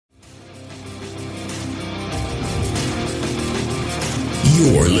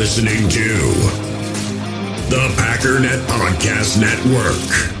You're listening to the Packernet Podcast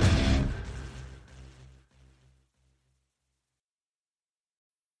Network.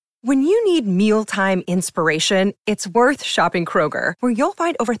 When you need mealtime inspiration, it's worth shopping Kroger, where you'll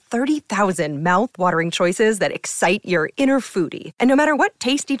find over 30,000 mouth-watering choices that excite your inner foodie. And no matter what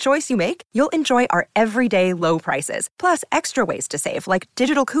tasty choice you make, you'll enjoy our everyday low prices, plus extra ways to save, like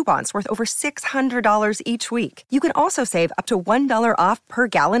digital coupons worth over $600 each week. You can also save up to $1 off per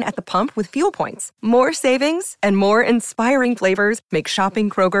gallon at the pump with fuel points. More savings and more inspiring flavors make shopping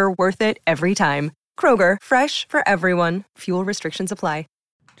Kroger worth it every time. Kroger, fresh for everyone. Fuel restrictions apply.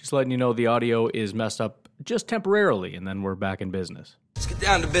 Just letting you know the audio is messed up just temporarily, and then we're back in business. Let's get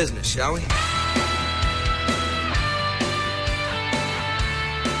down to business, shall we?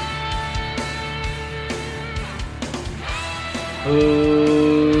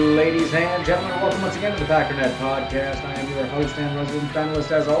 Ladies and gentlemen, welcome once again to the Packernet Podcast. I am your host and resident panelist,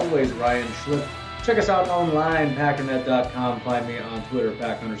 as always, Ryan Schlipp. Check us out online, packernet.com. Find me on Twitter,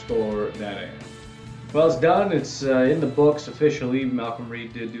 pack_that. Well, it's done. It's in the books officially. Malcolm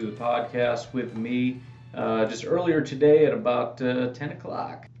Reed did do the podcast with me just earlier today at about 10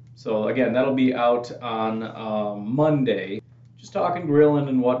 o'clock. So, again, that'll be out on Monday. Just talking grilling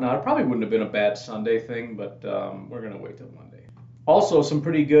and whatnot. It probably wouldn't have been a bad Sunday thing, but we're going to wait till Monday. Also, some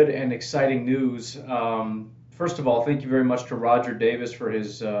pretty good and exciting news. First of all, thank you very much to Roger Davis for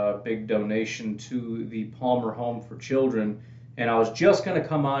his big donation to the Palmer Home for Children. And I was just going to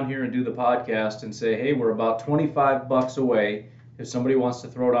come on here and do the podcast and say, hey, we're about $25 away. If somebody wants to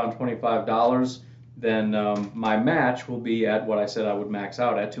throw down $25, then my match will be at what I said I would max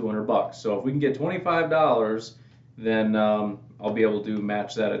out at, $200. So if we can get $25, then I'll be able to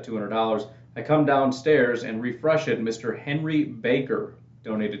match that at $200. I come downstairs and refresh it. Mr. Henry Baker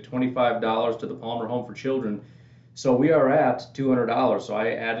donated $25 to the Palmer Home for Children. So we are at $200. So I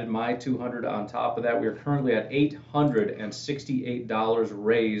added my $200 on top of that. We are currently at $868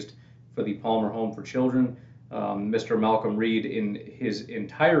 raised for the Palmer Home for Children. Mr. Malcolm Reed in his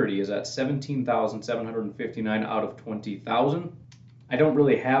entirety is at $17,759 out of $20,000. I don't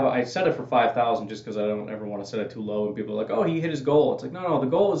really have, I set it for $5,000 just because I don't ever want to set it too low and people are like, oh, he hit his goal. It's like, no, the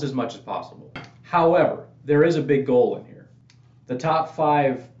goal is as much as possible. However, there is a big goal in here. The top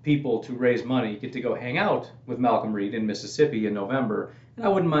 5 people to raise money get to go hang out with Malcolm Reed in Mississippi in November, and I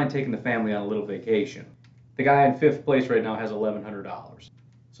wouldn't mind taking the family on a little vacation. The guy in 5th place right now has $1,100.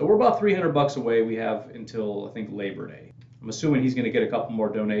 So we're about $300 away. We have until, I think, Labor Day. I'm assuming he's going to get a couple more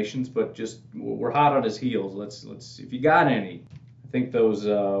donations, but just, we're hot on his heels. Let's if you got any, I think those,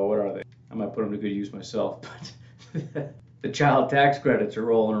 what are they? I might put them to good use myself, but the child tax credits are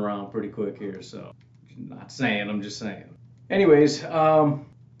rolling around pretty quick here, so I'm not saying, I'm just saying. Anyways,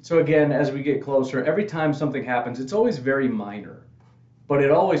 so again, as we get closer, every time something happens, it's always very minor, but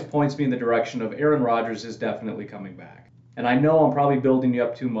it always points me in the direction of Aaron Rodgers is definitely coming back. And I know I'm probably building you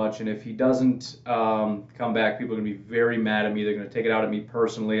up too much, and if he doesn't come back, people are going to be very mad at me. They're going to take it out at me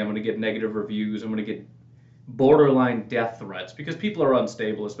personally. I'm going to get negative reviews. I'm going to get borderline death threats because people are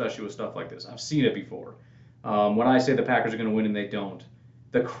unstable, especially with stuff like this. I've seen it before. When I say the Packers are going to win and they don't,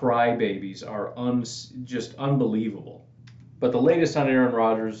 the crybabies are just unbelievable. But the latest on Aaron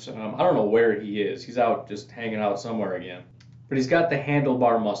Rodgers, I don't know where he is. He's out just hanging out somewhere again. But he's got the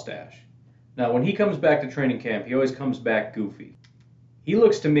handlebar mustache. Now, when he comes back to training camp, he always comes back goofy. He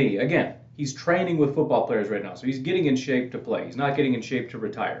looks to me, again, he's training with football players right now, so he's getting in shape to play. He's not getting in shape to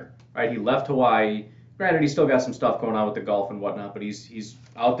retire. Right? He left Hawaii. Granted, he's still got some stuff going on with the golf and whatnot, but he's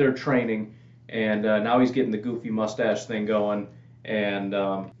out there training, and now he's getting the goofy mustache thing going. And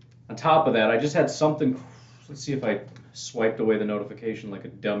on top of that, I just had something. Let's see if I swiped away the notification like a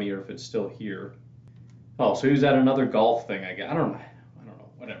dummy or if it's still here. Oh, so he was at another golf thing, I guess. I don't know,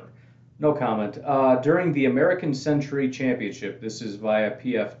 whatever. No comment. During the American Century Championship, this is via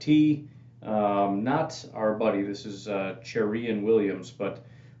PFT, not our buddy, this is Cherian Williams, but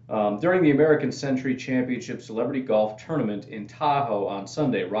during the American Century Championship Celebrity Golf Tournament in Tahoe on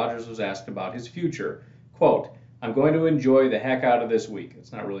Sunday, Rodgers was asked about his future. Quote, "I'm going to enjoy the heck out of this week."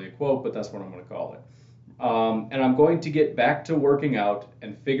 It's not really a quote, but that's what I'm going to call it. And I'm going to get back to working out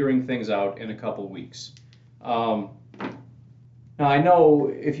and figuring things out in a couple weeks. Now, I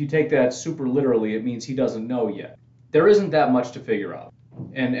know if you take that super literally, it means he doesn't know yet. There isn't that much to figure out.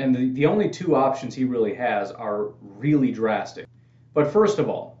 And the only 2 options he really has are really drastic. But first of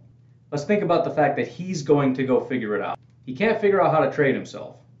all, let's think about the fact that he's going to go figure it out. He can't figure out how to trade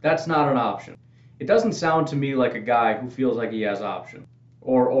himself. That's not an option. It doesn't sound to me like a guy who feels like he has options.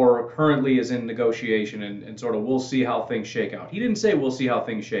 Or currently is in negotiation and sort of we'll see how things shake out. He didn't say we'll see how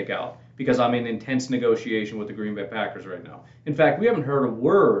things shake out. because I'm in intense negotiation with the Green Bay Packers right now. In fact, we haven't heard a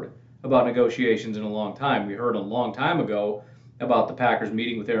word about negotiations in a long time. We heard a long time ago about the Packers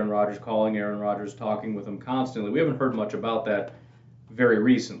meeting with Aaron Rodgers, calling Aaron Rodgers, talking with him constantly. We haven't heard much about that very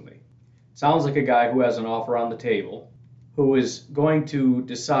recently. Sounds like a guy who has an offer on the table, who is going to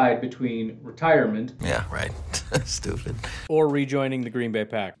decide between retirement. Yeah, right. Stupid. Or rejoining the Green Bay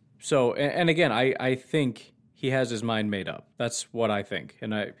Packers. So, and again, I think he has his mind made up. That's what I think.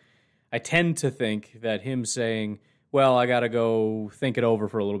 And I tend to think that him saying, well, I got to go think it over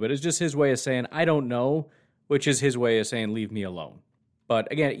for a little bit, is just his way of saying, I don't know, which is his way of saying, leave me alone.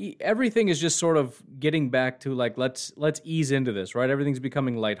 But again, everything is just sort of getting back to like, let's ease into this, right? Everything's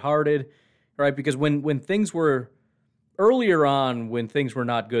becoming lighthearted, right? Because when things were, earlier on, when things were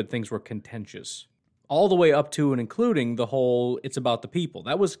not good, things were contentious. All the way up to and including the whole, it's about the people.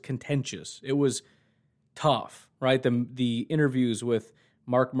 That was contentious. It was tough, right? The interviews with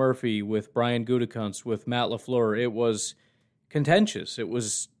Mark Murphy, with Brian Gutekunst, with Matt LaFleur, it was contentious. It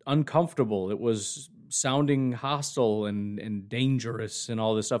was uncomfortable. It was sounding hostile and dangerous and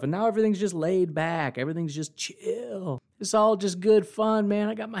all this stuff. And now everything's just laid back. Everything's just chill. It's all just good fun, man.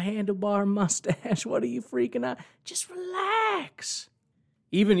 I got my handlebar mustache. What are you freaking out? Just relax.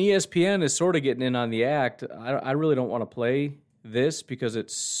 Even ESPN is sort of getting in on the act. I really don't want to play this because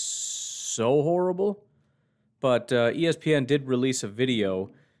it's so horrible. But ESPN did release a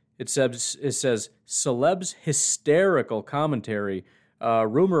video. It says celebs hysterical commentary.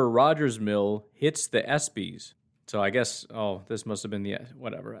 Rumor Rodgers Mill hits the ESPYs. So I guess, this must have been the,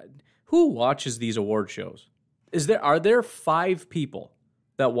 whatever. Who watches these award shows? Are there 5 people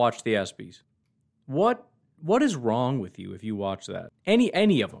that watch the ESPYs? What is wrong with you if you watch that?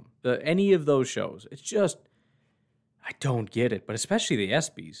 Any of them, any of those shows? It's just, I don't get it. But especially the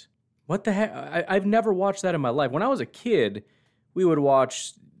ESPYs. What the heck? I've never watched that in my life. When I was a kid, we would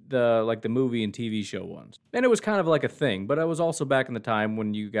watch the movie and TV show ones, and it was kind of like a thing. But I was also back in the time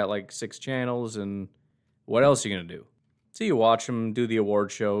when you got like 6 channels, and what else are you gonna do? So you watch them do the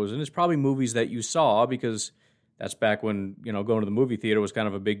award shows, and it's probably movies that you saw because that's back when, going to the movie theater was kind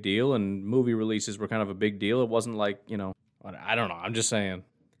of a big deal and movie releases were kind of a big deal. It wasn't like, I don't know. I'm just saying.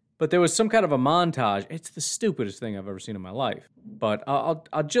 But there was some kind of a montage. It's the stupidest thing I've ever seen in my life. But I'll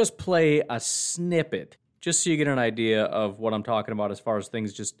just play a snippet just so you get an idea of what I'm talking about as far as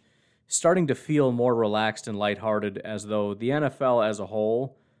things just starting to feel more relaxed and lighthearted, as though the NFL as a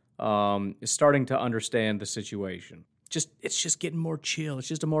whole is starting to understand the situation. It's just getting more chill. It's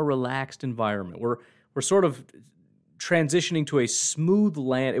just a more relaxed environment. We're sort of transitioning to a smooth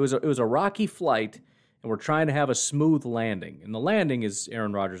land. It was a rocky flight, and we're trying to have a smooth landing. And the landing is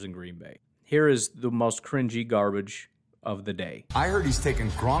Aaron Rodgers in Green Bay. Here is the most cringy garbage of the day. I heard he's taking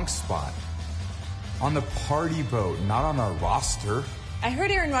Gronk's spot on the party boat, not on our roster. I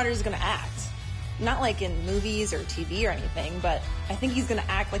heard Aaron Rodgers is going to act. Not like in movies or TV or anything, but I think he's going to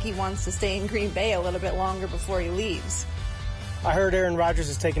act like he wants to stay in Green Bay a little bit longer before he leaves. I heard Aaron Rodgers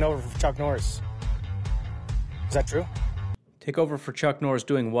is taking over for Chuck Norris. Is that true? Take over for Chuck Norris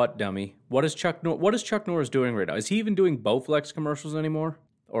doing what, dummy? What is Chuck Norris doing right now? Is he even doing Bowflex commercials anymore?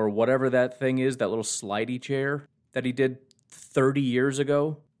 Or whatever that thing is, that little slidey chair that he did 30 years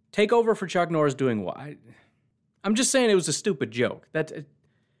ago? Take over for Chuck Norris doing what? I'm just saying it was a stupid joke.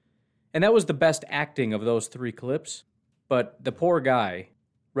 And that was the best acting of those 3 clips. But the poor guy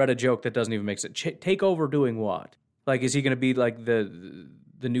read a joke that doesn't even make sense. Take over doing what? Like, is he going to be like the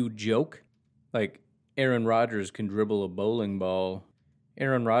new joke? Like, Aaron Rodgers can dribble a bowling ball.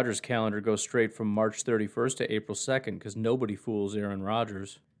 Aaron Rodgers' calendar goes straight from March 31st to April 2nd because nobody fools Aaron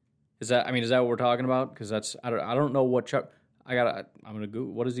Rodgers. Is that what we're talking about? Because I don't know what Chuck. I'm gonna go.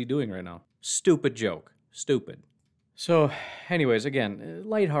 What is he doing right now? Stupid joke. Stupid. So, anyways, again,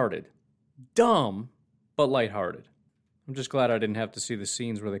 lighthearted, dumb, but lighthearted. I'm just glad I didn't have to see the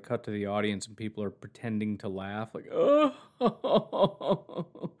scenes where they cut to the audience and people are pretending to laugh, like,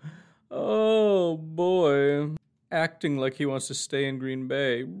 oh boy, acting like he wants to stay in Green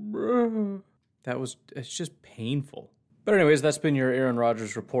Bay. It's just painful. But anyways, that's been your Aaron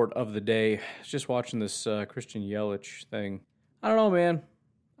Rodgers report of the day. Just watching this Christian Yelich thing. I don't know, man.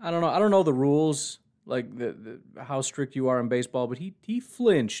 I don't know the rules, like the how strict you are in baseball, but he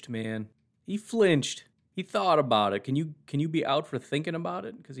flinched, man. He flinched. He thought about it. Can you be out for thinking about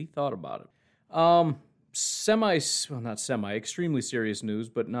it? Because he thought about it. Extremely serious news,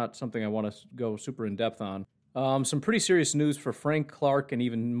 but not something I want to go super in-depth on. Some pretty serious news for Frank Clark and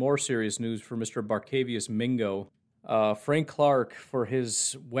even more serious news for Mr. Barkevious Mingo. Frank Clark, for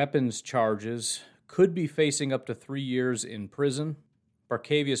his weapons charges, could be facing up to 3 years in prison.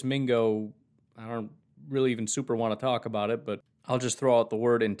 Barkevious Mingo, I don't really even super want to talk about it, but I'll just throw out the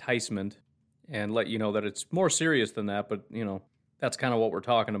word enticement and let you know that it's more serious than that, but, that's kind of what we're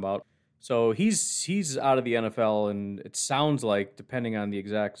talking about. So he's out of the NFL, and it sounds like, depending on the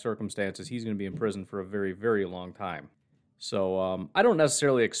exact circumstances, he's going to be in prison for a very, very long time. So I don't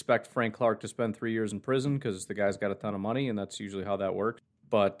necessarily expect Frank Clark to spend 3 years in prison because the guy's got a ton of money, and that's usually how that works.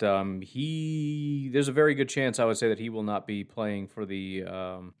 But there's a very good chance, I would say, that he will not be playing for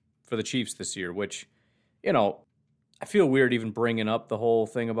the Chiefs this year, which, I feel weird even bringing up the whole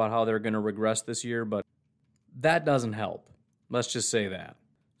thing about how they're going to regress this year, but that doesn't help. Let's just say that.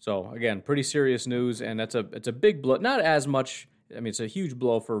 So, again, pretty serious news, and it's a big blow. Not as much, it's a huge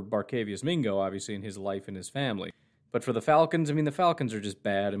blow for Barkevious Mingo, obviously, in his life and his family. But for the Falcons, the Falcons are just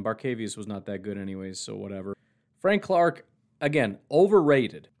bad, and Barkevious was not that good anyways, so whatever. Frank Clark, again,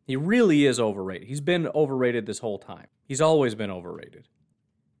 overrated. He really is overrated. He's been overrated this whole time. He's always been overrated.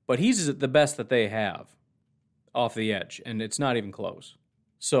 But he's the best that they have off the edge, and it's not even close.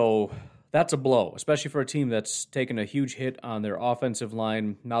 So that's a blow, especially for a team that's taken a huge hit on their offensive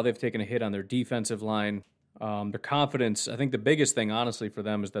line. Now they've taken a hit on their defensive line. Their confidence, I think the biggest thing, honestly, for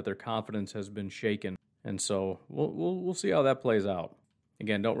them is that their confidence has been shaken. And so we'll see how that plays out.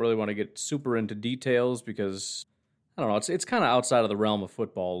 Again, don't really want to get super into details because, I don't know, it's kind of outside of the realm of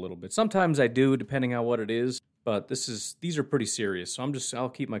football a little bit. Sometimes I do, depending on what it is, but these are pretty serious. So I'll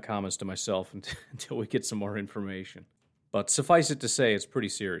keep my comments to myself until we get some more information. But suffice it to say, it's pretty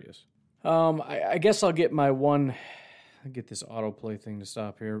serious. I guess I'll get this autoplay thing to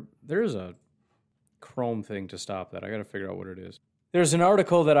stop here. There's a Chrome thing to stop that. I got to figure out what it is. There's an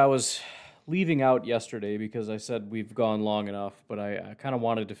article that I was leaving out yesterday because I said we've gone long enough, but I kind of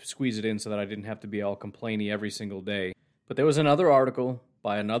wanted to squeeze it in so that I didn't have to be all complainy every single day. But there was another article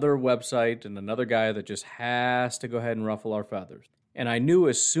by another website and another guy that just has to go ahead and ruffle our feathers. And I knew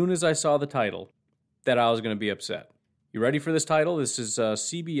as soon as I saw the title that I was going to be upset. You ready for this title? This is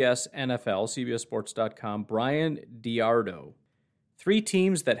CBS NFL, CBSSports.com, Brian Diardo. 3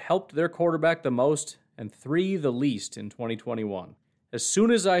 teams that helped their quarterback the most and 3 the least in 2021. As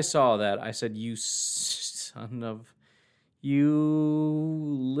soon as I saw that, I said, you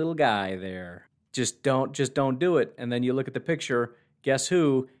little guy there. Just don't do it. And then you look at the picture, guess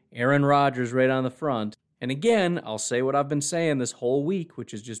who? Aaron Rodgers right on the front. And again, I'll say what I've been saying this whole week,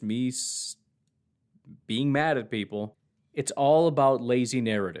 which is just me being mad at people. It's all about lazy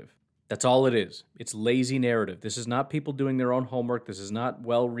narrative. That's all it is. It's lazy narrative. This is not people doing their own homework. This is not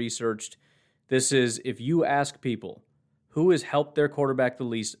well-researched. This is, if you ask people who has helped their quarterback the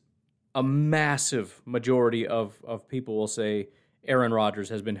least, a massive majority of people will say Aaron Rodgers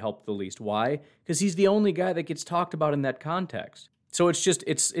has been helped the least. Why? Because he's the only guy that gets talked about in that context. So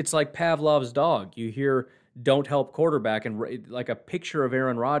it's like Pavlov's dog. You hear don't help quarterback, and like a picture of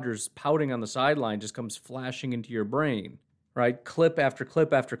Aaron Rodgers pouting on the sideline just comes flashing into your brain, right? Clip after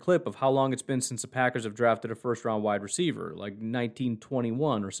clip after clip of how long it's been since the Packers have drafted a first-round wide receiver, like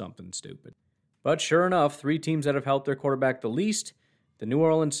 1921 or something stupid. But sure enough, 3 teams that have helped their quarterback the least, the New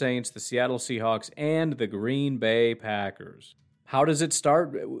Orleans Saints, the Seattle Seahawks, and the Green Bay Packers. How does it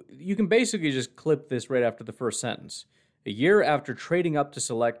start? You can basically just clip this right after the first sentence. A year after trading up to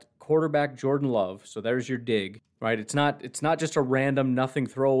select quarterback Jordan Love, so there's your dig, right? It's not just a random nothing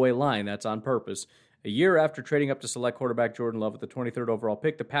throwaway line. That's on purpose. A year after trading up to select quarterback Jordan Love with the 23rd overall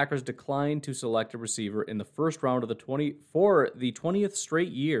pick, the Packers declined to select a receiver in the first round of the 20th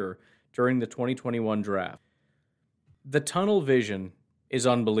straight year during the 2021 draft. The tunnel vision is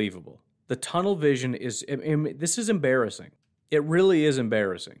unbelievable. The tunnel vision this is embarrassing. It really is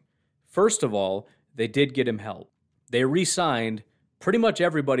embarrassing. First of all, they did get him help. They re-signed pretty much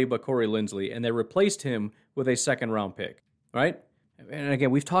everybody but Corey Linsley, and they replaced him with a second-round pick, right? And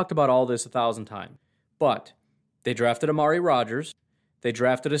again, we've talked about all this 1,000 times. But they drafted Amari Rodgers, they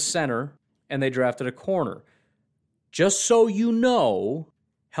drafted a center, and they drafted a corner. Just so you know,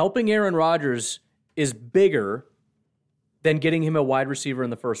 helping Aaron Rodgers is bigger than getting him a wide receiver in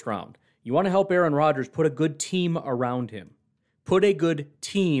the first round. You want to help Aaron Rodgers, put a good team around him. Put a good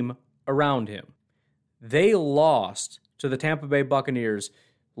team around him. They lost to the Tampa Bay Buccaneers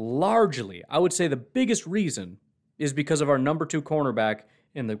largely. I would say the biggest reason is because of our number 2 cornerback,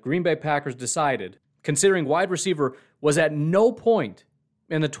 and the Green Bay Packers decided, considering wide receiver was at no point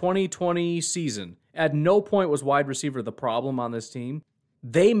in the 2020 season, at no point was wide receiver the problem on this team.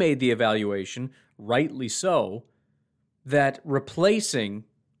 They made the evaluation, rightly so, that replacing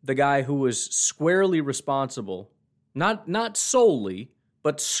the guy who was squarely responsible, not solely,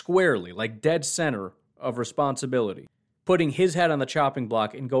 but squarely, like dead center of responsibility, putting his head on the chopping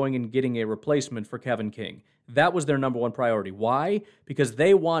block and going and getting a replacement for Kevin King. That was their number one priority. Why? Because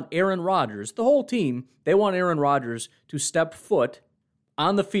they want Aaron Rodgers, the whole team, they want Aaron Rodgers to step foot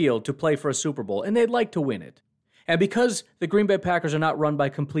on the field to play for a Super Bowl, and they'd like to win it. And because the Green Bay Packers are not run by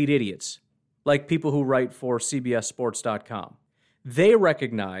complete idiots, like people who write for CBSSports.com, they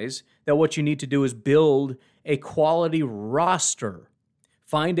recognize that what you need to do is build a quality roster,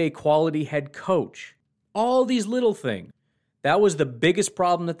 find a quality head coach, all these little things. That was the biggest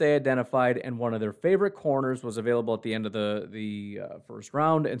problem that they identified, and one of their favorite corners was available at the end of the first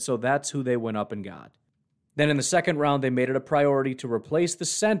round, and so that's who they went up and got. Then in the second round, they made it a priority to replace the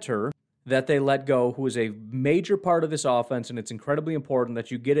center that they let go, who is a major part of this offense, and it's incredibly important that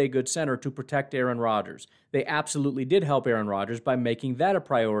you get a good center to protect Aaron Rodgers. They absolutely did help Aaron Rodgers by making that a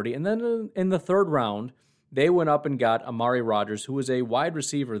priority, and then in the third round, they went up and got Amari Rodgers, who was a wide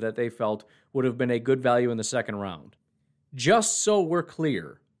receiver that they felt would have been a good value in the second round. Just so we're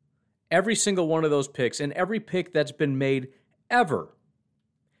clear, every single one of those picks and every pick that's been made ever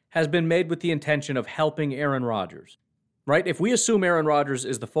has been made with the intention of helping Aaron Rodgers, right? If we assume Aaron Rodgers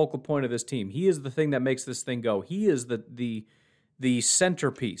is the focal point of this team, he is the thing that makes this thing go. He is the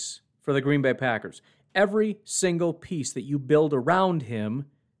centerpiece for the Green Bay Packers. Every single piece that you build around him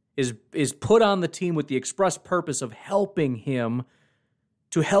is put on the team with the express purpose of helping him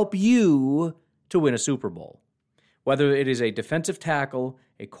to help you to win a Super Bowl. Whether it is a defensive tackle,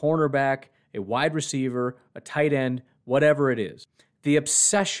 a cornerback, a wide receiver, a tight end, whatever it is. The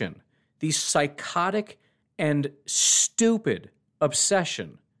obsession, the psychotic and stupid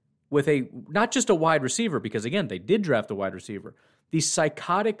obsession with not just a wide receiver, because again, they did draft a wide receiver. The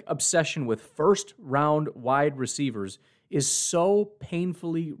psychotic obsession with first-round wide receivers is so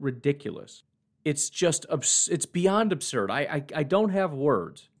painfully ridiculous. It's just, it's beyond absurd. I don't have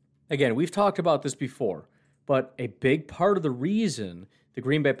words. Again, we've talked about this before. But a big part of the reason the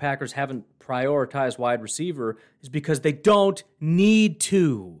Green Bay Packers haven't prioritized wide receiver is because they don't need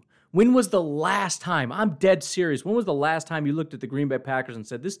to. When was the last time, I'm dead serious, when was the last time you looked at the Green Bay Packers and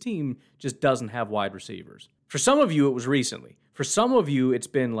said, this team just doesn't have wide receivers? For some of you, it was recently. For some of you, it's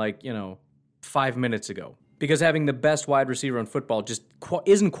been 5 minutes ago. Because having the best wide receiver in football just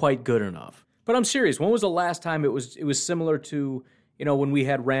isn't quite good enough. But I'm serious, when was the last time it was similar to when we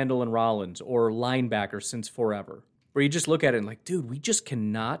had Randall and Rollins or linebackers since forever, where you just look at it and dude, we just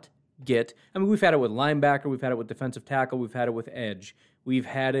cannot get, we've had it with linebacker, we've had it with defensive tackle, we've had it with edge, we've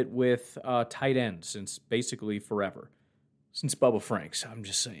had it with tight end since basically forever, since Bubba Franks, I'm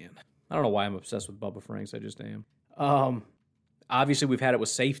just saying. I don't know why I'm obsessed with Bubba Franks, I just am. Obviously, we've had it with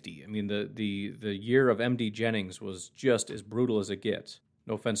safety. The year of MD Jennings was just as brutal as it gets.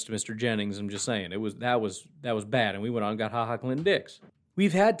 No offense to Mr. Jennings, I'm just saying that was bad, and we went on and got Ha Clinton Dix.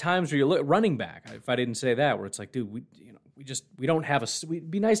 We've had times where you look running back. If I didn't say that, where it's dude, we don't have a. It'd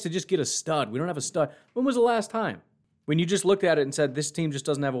be nice to just get a stud. We don't have a stud. When was the last time when you just looked at it and said this team just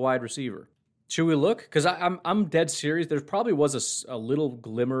doesn't have a wide receiver? Should we look? Because I'm dead serious. There probably was a little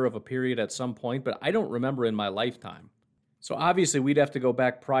glimmer of a period at some point, but I don't remember in my lifetime. So obviously we'd have to go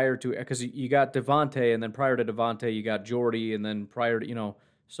back prior to, because you got Devontae, and then prior to Devontae you got Jordy, and then prior to,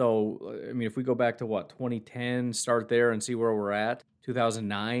 so, if we go back to 2010, start there and see where we're at,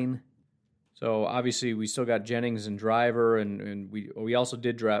 2009. So obviously we still got Jennings and Driver, and we also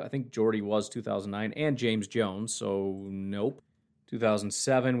did draft, I think Jordy was 2009, and James Jones, so nope.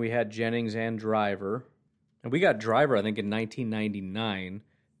 2007 we had Jennings and Driver, and we got Driver I think in 1999.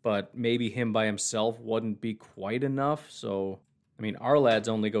 But maybe him by himself wouldn't be quite enough. So, our lads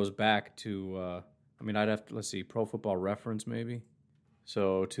only goes back to, I'd have to, let's see, Pro Football Reference maybe.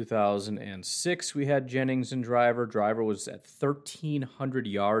 So 2006, we had Jennings and Driver. Driver was at 1,300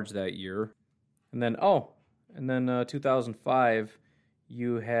 yards that year. And then 2005,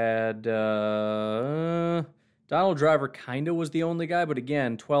 you had Donald Driver kind of was the only guy, but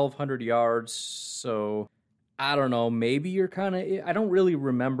again, 1,200 yards. So I don't know, maybe you're kind of, I don't really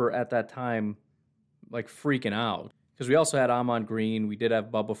remember at that time, freaking out. Because we also had Amon Green. We did have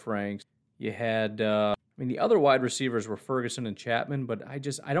Bubba Franks. You had, the other wide receivers were Ferguson and Chapman, but I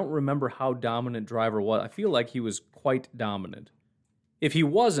don't remember how dominant Driver was. I feel like he was quite dominant. If he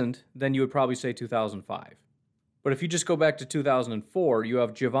wasn't, then you would probably say 2005. But if you just go back to 2004, you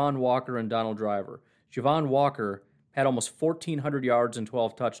have Javon Walker and Donald Driver. Javon Walker had almost 1,400 yards and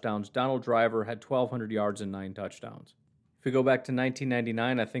 12 touchdowns. Donald Driver had 1,200 yards and 9 touchdowns. If we go back to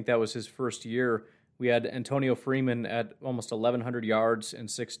 1999, I think that was his first year. We had Antonio Freeman at almost 1,100 yards and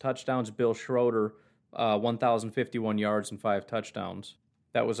 6 touchdowns. Bill Schroeder, 1,051 yards and 5 touchdowns.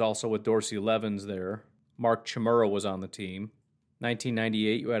 That was also with Dorsey Levens there. Mark Chmura was on the team.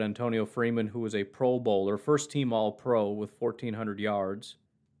 1998, you had Antonio Freeman, who was a Pro Bowler, first-team All-Pro with 1,400 yards.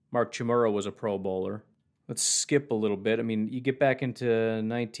 Mark Chmura was a Pro Bowler. let's skip a little bit. I mean, you get back into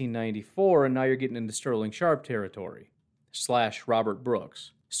 1994, and now you're getting into Sterling Sharp territory, / Robert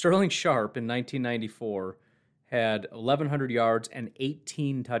Brooks. Sterling Sharp in 1994 had 1,100 yards and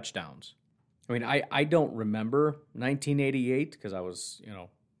 18 touchdowns. I mean, I don't remember 1988 because I was,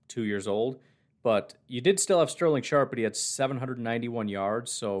 2 years old, but you did still have Sterling Sharp, but he had 791 yards,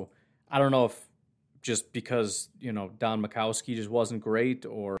 so I don't know if just because, Don Majkowski just wasn't great,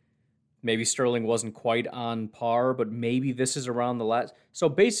 or maybe Sterling wasn't quite on par, but maybe this is around the last. So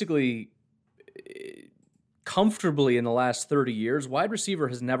basically, comfortably in the last 30 years, wide receiver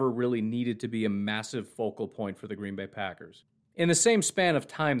has never really needed to be a massive focal point for the Green Bay Packers. In the same span of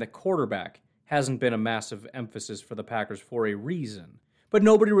time, the quarterback hasn't been a massive emphasis for the Packers for a reason. But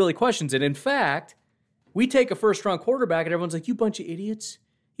nobody really questions it. In fact, we take a first-round quarterback and everyone's like, you bunch of idiots.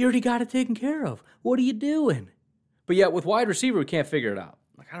 You already got it taken care of. What are you doing? But yet with wide receiver, we can't figure it out.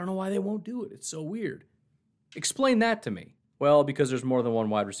 I don't know why they won't do it. It's so weird. Explain that to me. Well, because there's more than one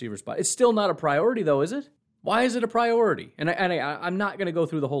wide receiver spot. It's still not a priority, though, is it? Why is it a priority? And I'm not going to go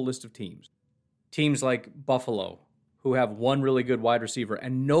through the whole list of teams. Teams like Buffalo, who have one really good wide receiver,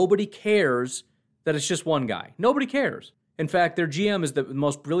 and nobody cares that it's just one guy. Nobody cares. In fact, their GM is the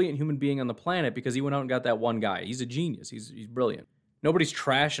most brilliant human being on the planet because he went out and got that one guy. He's a genius. He's brilliant. Nobody's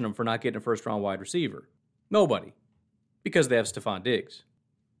trashing him for not getting a first-round wide receiver. Nobody. Because they have Stephon Diggs.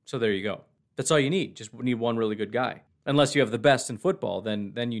 So there you go. That's all you need. Just need one really good guy. Unless you have the best in football,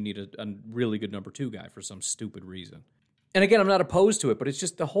 then you need a really good number 2 guy for some stupid reason. And again, I'm not opposed to it, but it's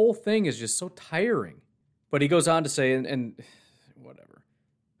just the whole thing is just so tiring. But he goes on to say, and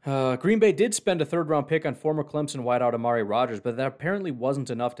whatever. Green Bay did spend a third-round pick on former Clemson wideout Amari Rodgers, but that apparently wasn't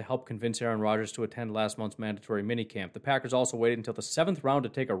enough to help convince Aaron Rodgers to attend last month's mandatory minicamp. The Packers also waited until the 7th round to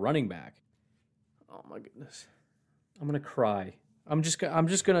take a running back. Oh my goodness. I'm going to cry.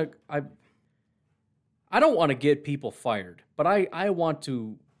 I don't want to get people fired, but I want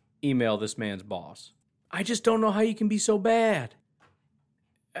to email this man's boss. I just don't know how you can be so bad.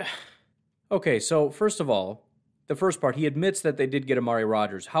 Okay, so first of all, the first part, he admits that they did get Amari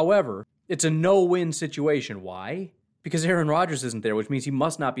Rodgers. However, it's a no-win situation. Why? Because Aaron Rodgers isn't there, which means he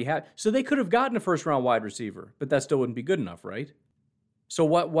must not be happy. So they could have gotten a first-round wide receiver, but that still wouldn't be good enough, right? So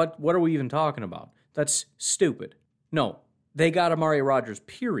what are we even talking about? That's stupid. No, they got Amari Rodgers,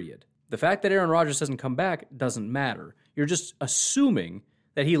 period. The fact that Aaron Rodgers hasn't come back doesn't matter. You're just assuming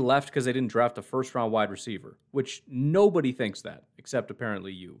that he left because they didn't draft a first-round wide receiver, which nobody thinks that, except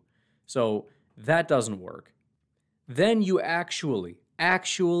apparently you. So that doesn't work. Then you actually,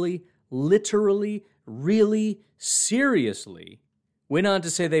 literally, really, seriously went on to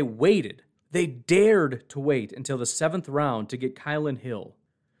say they waited. They dared to wait until the 7th round to get Kylan Hill,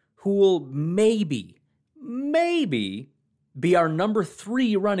 who will maybe be our number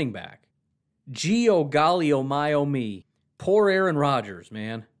 3 running back. Gio golly oh my oh me. Poor Aaron Rodgers,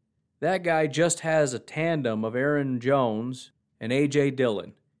 man. That guy just has a tandem of Aaron Jones and A.J.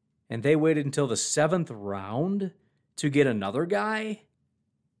 Dillon. And they waited until the 7th round to get another guy?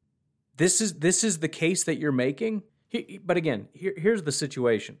 This is the case that you're making? But again, here's the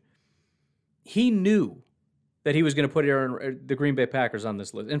situation. He knew that he was going to put the Green Bay Packers on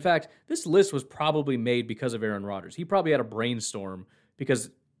this list. In fact, this list was probably made because of Aaron Rodgers. He probably had a brainstorm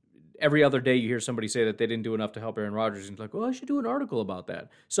because every other day you hear somebody say that they didn't do enough to help Aaron Rodgers. And he's like, well, I should do an article about that.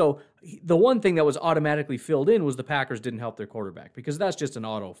 So the one thing that was automatically filled in was the Packers didn't help their quarterback because that's just an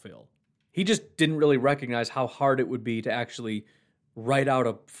autofill. He just didn't really recognize how hard it would be to actually write out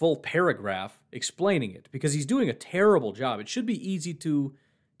a full paragraph explaining it because he's doing a terrible job. It should be easy to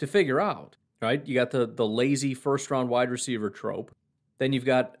figure out, right? You got the lazy first-round wide receiver trope. Then you've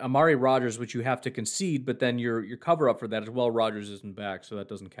got Amari Rodgers, which you have to concede, but then your cover-up for that is, well, Rodgers isn't back, so that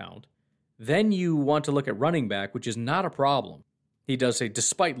doesn't count. Then you want to look at running back, which is not a problem. He does say,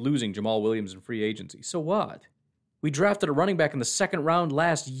 despite losing Jamal Williams in free agency. So what? We drafted a running back in the 2nd round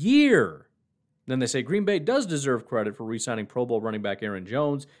last year. Then they say Green Bay does deserve credit for re-signing Pro Bowl running back Aaron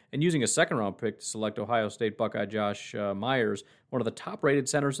Jones and using a 2nd-round pick to select Ohio State Buckeye Josh Myers, one of the top-rated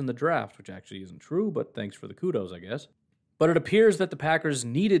centers in the draft, which actually isn't true, but thanks for the kudos, I guess. But it appears that the Packers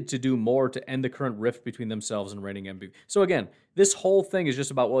needed to do more to end the current rift between themselves and reigning MVP. So again, this whole thing is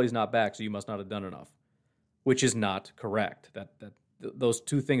just about, well, he's not back, so you must not have done enough, which is not correct. Those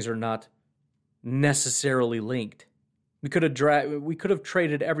two things are not necessarily linked. We could have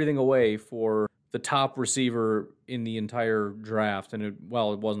traded everything away for the top receiver in the entire draft, and it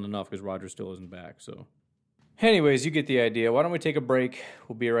wasn't enough because Rodgers still isn't back. So, anyways, you get the idea. Why don't we take a break?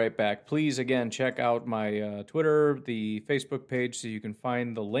 We'll be right back. Please, again, check out my Twitter, the Facebook page, so you can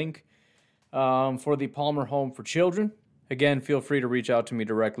find the link for the Palmer Home for Children. Again, feel free to reach out to me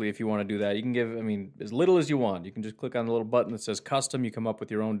directly if you want to do that. You can give, as little as you want. You can just click on the little button that says custom. You come up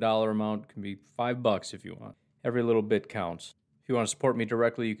with your own dollar amount. It can be $5 if you want. Every little bit counts. If you want to support me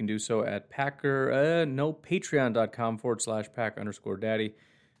directly, you can do so at patreon.com/pack_daddy.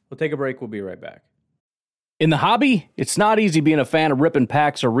 We'll take a break. We'll be right back. In the hobby, it's not easy being a fan of ripping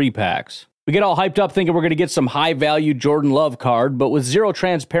packs or repacks. We get all hyped up thinking we're going to get some high-value Jordan Love card, but with zero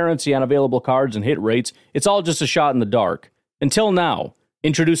transparency on available cards and hit rates, it's all just a shot in the dark. Until now,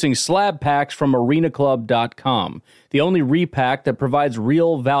 introducing slab packs from arenaclub.com, the only repack that provides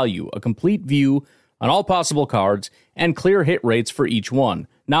real value, a complete view on all possible cards, and clear hit rates for each one.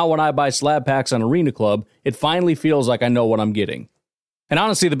 Now when I buy slab packs on Arena Club, it finally feels like I know what I'm getting. And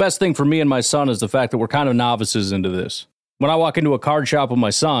honestly, the best thing for me and my son is the fact that we're kind of novices into this. When I walk into a card shop with my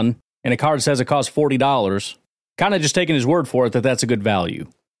son, and a card says it costs $40, kind of just taking his word for it that that's a good value.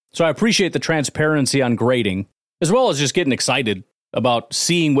 So I appreciate the transparency on grading, as well as just getting excited about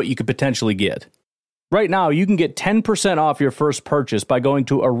seeing what you could potentially get. Right now, you can get 10% off your first purchase by going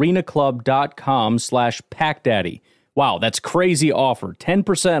to arenaclub.com/packdaddy. Wow, that's crazy offer.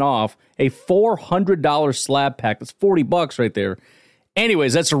 10% off a $400 slab pack. That's $40 right there.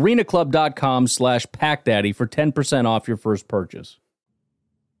 Anyways, that's arenaclub.com/packdaddy for 10% off your first purchase.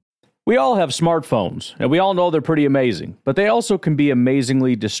 We all have smartphones, and we all know they're pretty amazing, but they also can be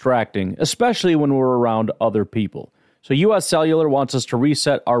amazingly distracting, especially when we're around other people. So US Cellular wants us to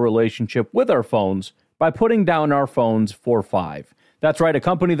reset our relationship with our phones by putting down our phones for $5. That's right, a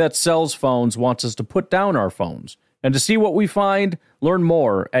company that sells phones wants us to put down our phones. And to see what we find, learn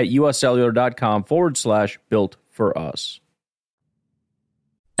more at uscellular.com/built for us.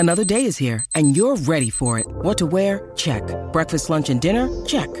 Another day is here, and you're ready for it. What to wear? Check. Breakfast, lunch, and dinner?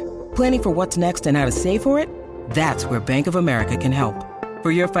 Check. Planning for what's next and how to save for it? That's where Bank of America can help.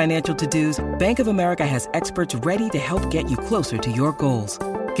 For your financial to-dos, Bank of America has experts ready to help get you closer to your goals.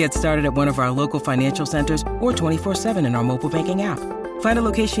 Get started at one of our local financial centers or 24/7 in our mobile banking app. Find a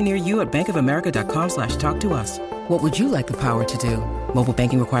location near you at bankofamerica.com/talktous. What would you like the power to do? Mobile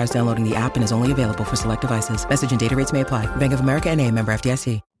banking requires downloading the app and is only available for select devices. Message and data rates may apply. Bank of America N.A., member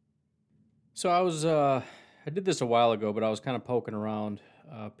FDIC. So I did this a while ago, but I was kind of poking around.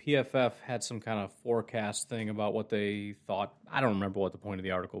 PFF had some kind of forecast thing about what they thought. I don't remember what the point of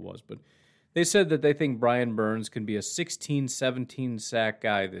the article was, but they said that they think Brian Burns can be a 16, 17 sack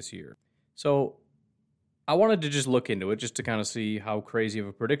guy this year. So I wanted to just look into it just to kind of see how crazy of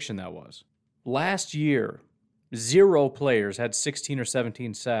a prediction that was. Last year, 0 players had 16 or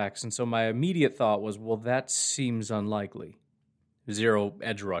 17 sacks, and so my immediate thought was, well, that seems unlikely. 0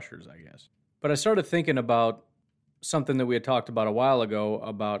 edge rushers, I guess. But I started thinking about something that we had talked about a while ago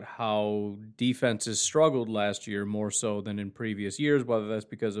about how defenses struggled last year more so than in previous years, whether that's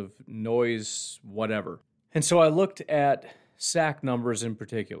because of noise, whatever. And so I looked at sack numbers in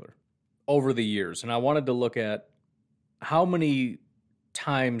particular over the years, and I wanted to look at how many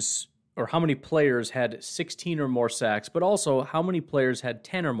times or how many players had 16 or more sacks, but also how many players had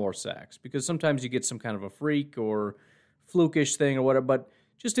 10 or more sacks, because sometimes you get some kind of a freak or flukish thing or whatever, but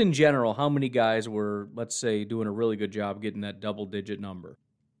just in general, how many guys were, let's say, doing a really good job getting that double-digit number?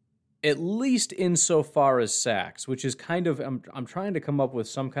 At least insofar as sacks, which is kind of, I'm trying to come up with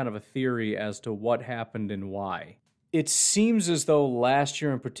some kind of a theory as to what happened and why. It seems as though last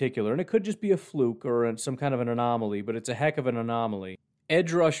year in particular, and it could just be a fluke or some kind of an anomaly, but it's a heck of an anomaly.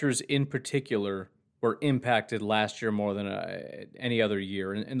 Edge rushers in particular were impacted last year more than any other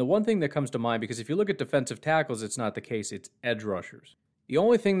year. And the one thing that comes to mind, because if you look at defensive tackles, it's not the case, it's edge rushers. The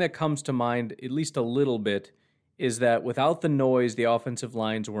only thing that comes to mind, at least a little bit, is that without the noise, the offensive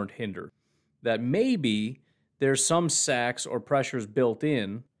lines weren't hindered. That maybe there's some sacks or pressures built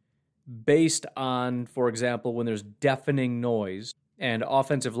in based on, for example, when there's deafening noise and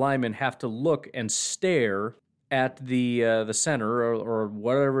offensive linemen have to look and stare at the center or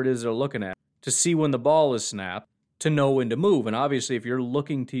whatever it is they're looking at to see when the ball is snapped, to know when to move. And obviously, if you're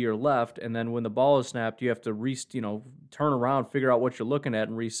looking to your left and then when the ball is snapped, you have to turn around, figure out what you're looking at,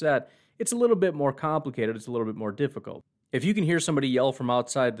 and reset. It's a little bit more complicated. It's a little bit more difficult. If you can hear somebody yell from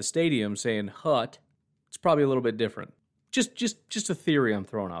outside the stadium saying "hut," it's probably a little bit different. Just a theory I'm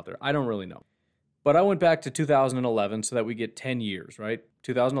throwing out there. I don't really know. But I went back to 2011 so that we get 10 years, right?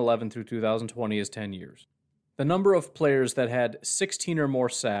 2011 through 2020 is 10 years. The number of players that had 16 or more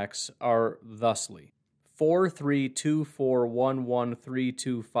sacks are thusly: 4, 3, 2, 4, 1, 1, 3,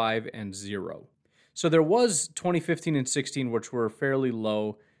 2, 5, and 0. So there was 2015 and 16, which were fairly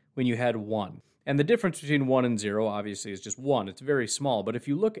low when you had 1. And the difference between 1 and 0, obviously, is just 1. It's very small. But if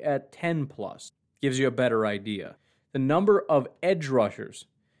you look at 10 plus, it gives you a better idea. The number of edge rushers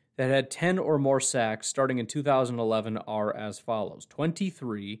that had 10 or more sacks starting in 2011 are as follows: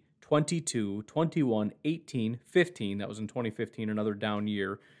 23, 22, 21, 18, 15, that was in 2015, another down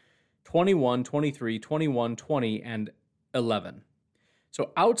year, 21, 23, 21, 20, and 11. So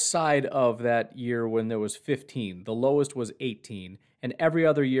outside of that year when there was 15, the lowest was 18, and every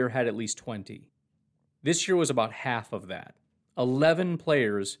other year had at least 20. This year was about half of that. 11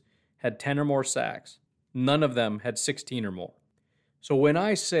 players had 10 or more sacks. None of them had 16 or more. So when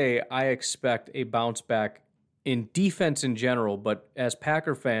I say I expect a bounce back in defense in general, but as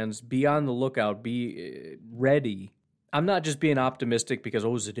Packer fans, be on the lookout, be ready. I'm not just being optimistic because,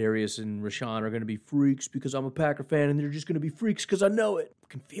 Za'Darius and Rashawn are going to be freaks because I'm a Packer fan and they're just going to be freaks because I know it. I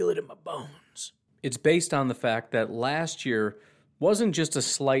can feel it in my bones. It's based on the fact that last year wasn't just a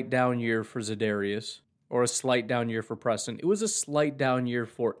slight down year for Za'Darius or a slight down year for Preston. It was a slight down year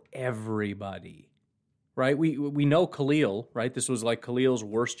for everybody. Right? We know Khalil, right? This was like Khalil's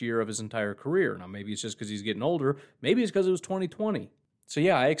worst year of his entire career. Now, maybe it's just because he's getting older. Maybe it's because it was 2020. So,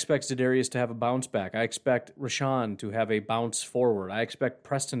 yeah, I expect Za'Darius to have a bounce back. I expect Rashawn to have a bounce forward. I expect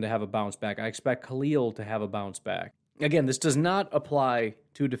Preston to have a bounce back. I expect Khalil to have a bounce back. Again, this does not apply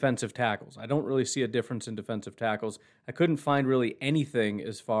to defensive tackles. I don't really see a difference in defensive tackles. I couldn't find really anything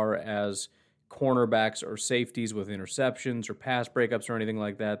as far as cornerbacks or safeties with interceptions or pass breakups or anything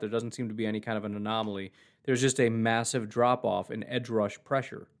like that. There doesn't seem to be any kind of an anomaly. There's just a massive drop-off in edge rush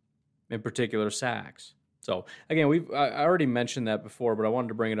pressure, in particular sacks. So, again, I already mentioned that before, but I wanted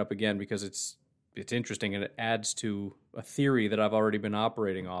to bring it up again because it's interesting and it adds to a theory that I've already been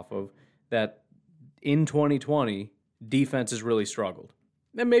operating off of, that in 2020, defense has really struggled.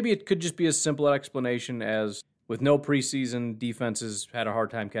 And maybe it could just be as simple an explanation as with no preseason, defenses had a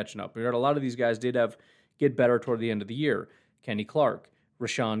hard time catching up. We heard a lot of these guys did get better toward the end of the year. Kenny Clark,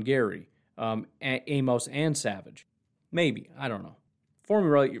 Rashawn Gary, Amos and Savage. Maybe. I don't know.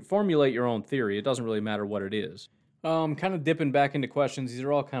 Formulate your own theory. It doesn't really matter what it is. Kind of dipping back into questions. These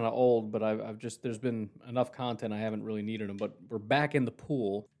are all kind of old, but I've just, there's been enough content I haven't really needed them. But we're back in the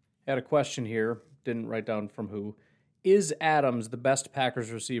pool. I had a question here. Didn't write down from who. Is Adams the best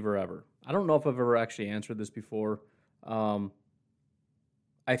Packers receiver ever? I don't know if I've ever actually answered this before. I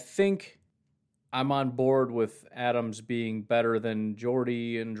think I'm on board with Adams being better than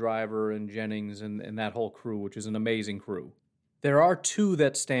Jordy and Driver and Jennings and that whole crew, which is an amazing crew. There are two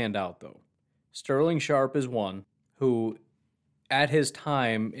that stand out, though. Sterling Sharp is one who, at his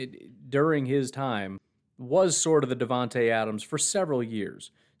time, during his time, was sort of the Davante Adams for several years.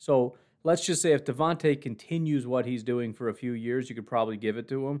 So let's just say if Davante continues what he's doing for a few years, you could probably give it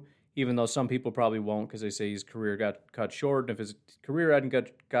to him, even though some people probably won't because they say his career got cut short. And if his career hadn't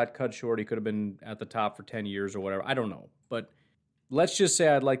got cut short, he could have been at the top for 10 years or whatever. I don't know. But let's just say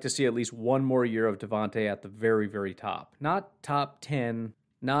I'd like to see at least one more year of Davante at the very, very top. Not top 10,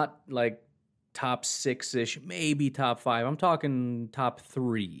 not like top 6-ish, maybe top 5. I'm talking top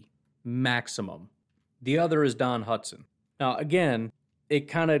 3 maximum. The other is Don Hudson. Now, again, it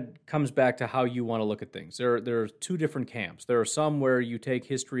kind of comes back to how you want to look at things. There are two different camps. There are some where you take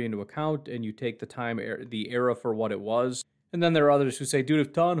history into account and you take the era for what it was. And then there are others who say, dude,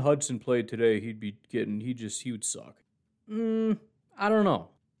 if Don Hudson played today, he would suck. I don't know.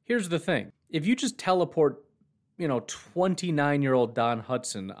 Here's the thing. If you just teleport, 29-year-old Don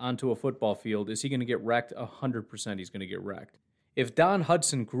Hudson onto a football field, is he going to get wrecked? 100% he's going to get wrecked. If Don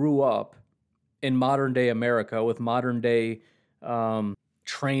Hudson grew up in modern-day America with modern-day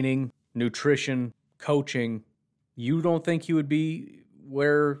training, nutrition, coaching, you don't think he would be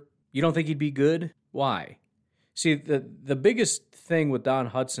you don't think he'd be good? Why? See, the biggest thing with Don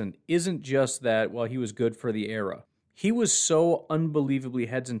Hudson isn't just that, he was good for the era. He was so unbelievably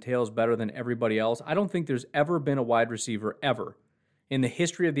heads and tails better than everybody else. I don't think there's ever been a wide receiver ever in the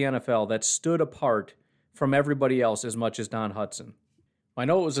history of the NFL that stood apart from everybody else as much as Don Hudson. I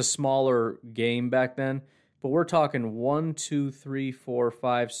know it was a smaller game back then, but we're talking 1, 2, 3, 4,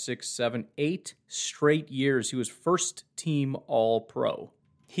 5, 6, 7, 8 straight years. He was first team All-Pro.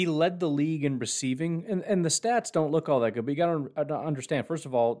 He led the league in receiving, and the stats don't look all that good, but you got to understand, first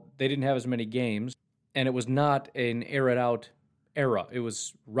of all, they didn't have as many games, and it was not an air-it-out era. It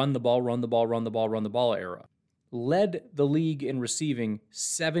was run the ball, run the ball, run the ball, run the ball era. Led the league in receiving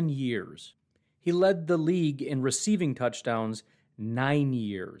 7 years. He led the league in receiving touchdowns 9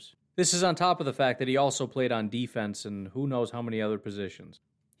 years. This is on top of the fact that he also played on defense and who knows how many other positions.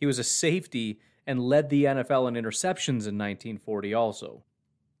 He was a safety and led the NFL in interceptions in 1940 also.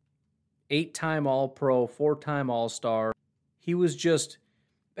 8-time All-Pro, 4-time All-Star. He was just,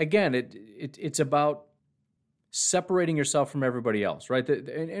 again, it's about separating yourself from everybody else, right?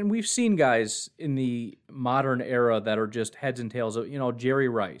 And we've seen guys in the modern era that are just heads and tails of, Jerry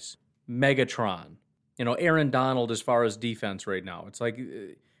Rice, Megatron, Aaron Donald as far as defense right now. It's like,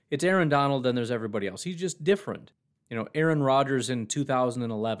 it's Aaron Donald, then there's everybody else. He's just different. Aaron Rodgers in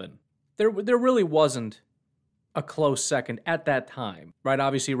 2011. There really wasn't a close second at that time, right?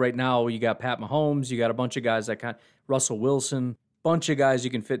 Obviously, right now, you got Pat Mahomes, you got a bunch of guys Russell Wilson, bunch of guys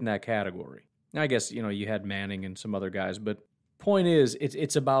you can fit in that category. I guess, you had Manning and some other guys, but point is,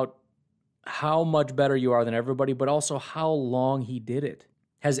 it's about how much better you are than everybody, but also how long he did it.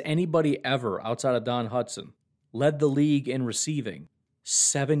 Has anybody ever, outside of Don Hutson, led the league in receiving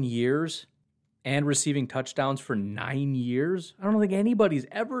 7 years and receiving touchdowns for 9 years? I don't think anybody's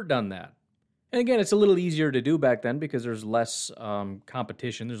ever done that. And again, it's a little easier to do back then because there's less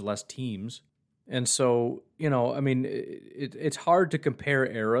competition, there's less teams. And so, it's hard to compare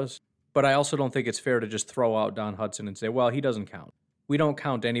eras. But I also don't think it's fair to just throw out Don Hutson and say, well, he doesn't count. We don't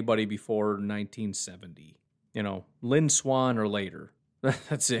count anybody before 1970. Lynn Swann or later.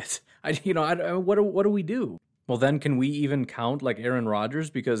 That's it. What do we do? Well, then can we even count like Aaron Rodgers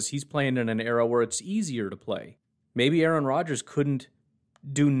because he's playing in an era where it's easier to play? Maybe Aaron Rodgers couldn't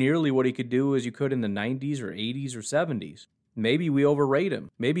do nearly what he could do as you could in the 90s or 80s or 70s. Maybe we overrate him.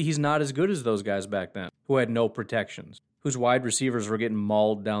 Maybe he's not as good as those guys back then who had no protections, whose wide receivers were getting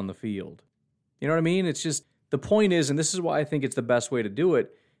mauled down the field. You know what I mean? It's just, the point is, and this is why I think it's the best way to do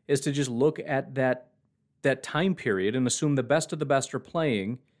it, is to just look at that time period and assume the best of the best are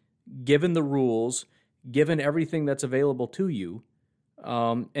playing, given the rules, given everything that's available to you,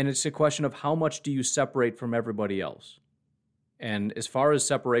 and it's a question of how much do you separate from everybody else. And as far as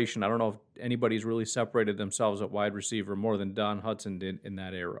separation, I don't know if anybody's really separated themselves at wide receiver more than Don Hutson did in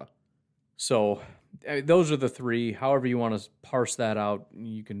that era. So those are the three. However you want to parse that out,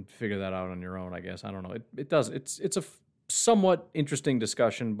 you can figure that out on your own, I guess. I don't know. It's a somewhat interesting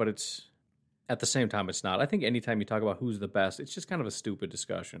discussion, but it's at the same time it's not. I think anytime you talk about who's the best, it's just kind of a stupid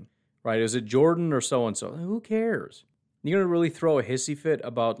discussion, right? Is it Jordan or so-and-so? Who cares? You're going to really throw a hissy fit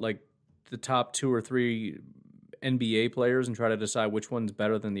about like the top 2 or 3 NBA players and try to decide which one's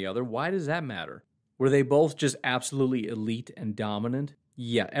better than the other? Why does that matter? Were they both just absolutely elite and dominant?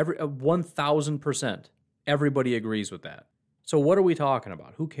 Yeah, 1,000%. Everybody agrees with that. So what are we talking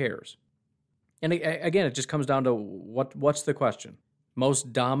about? Who cares? And again, it just comes down to what's the question?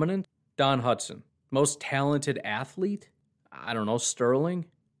 Most dominant? Don Hutson. Most talented athlete? I don't know, Sterling?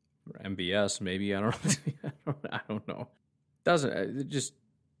 Or MBS, maybe. I don't know.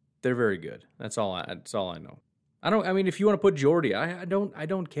 They're very good. That's all I know. If you want to put Jordy, I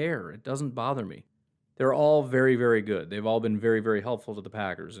don't care. It doesn't bother me. They're all very, very good. They've all been very, very helpful to the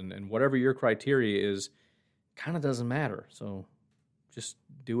Packers. And whatever your criteria is, kind of doesn't matter. So just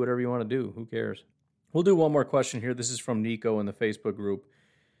do whatever you want to do. Who cares? We'll do one more question here. This is from Nico in the Facebook group.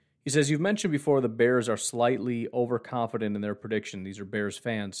 He says, you've mentioned before the Bears are slightly overconfident in their prediction. These are Bears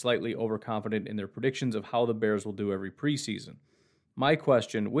fans, slightly overconfident in their predictions of how the Bears will do every preseason. My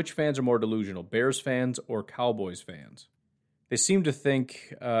question, which fans are more delusional, Bears fans or Cowboys fans? They seem to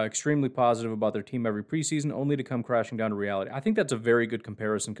think extremely positive about their team every preseason, only to come crashing down to reality. I think that's a very good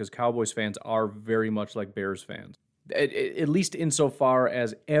comparison because Cowboys fans are very much like Bears fans. At least insofar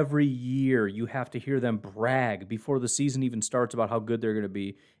as every year you have to hear them brag before the season even starts about how good they're going to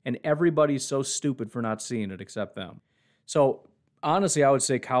be, and everybody's so stupid for not seeing it except them. So honestly, I would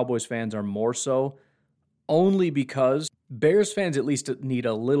say Cowboys fans are more so, only because Bears fans at least need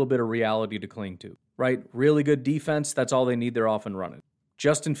a little bit of reality to cling to, right? Really good defense, that's all they need, they're off and running.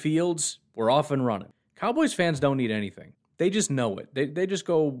 Justin Fields, we're off and running. Cowboys fans don't need anything. They just know it. They just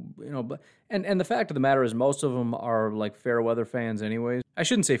go, and the fact of the matter is most of them are like fair weather fans anyways. I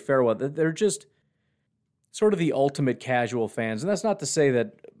shouldn't say fair weather. They're just sort of the ultimate casual fans. And that's not to say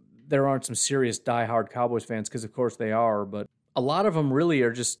that there aren't some serious diehard Cowboys fans, because of course they are, but a lot of them really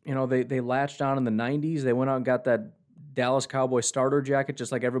are just, they latched on in the 90s. They went out and got that Dallas Cowboys starter jacket,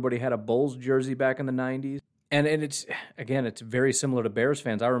 just like everybody had a Bulls jersey back in the 90s. And it's very similar to Bears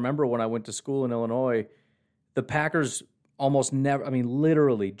fans. I remember when I went to school in Illinois, the Packers almost never,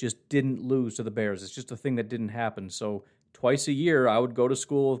 literally just didn't lose to the Bears. It's just a thing that didn't happen. So twice a year, I would go to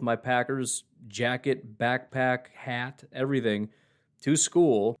school with my Packers jacket, backpack, hat, everything to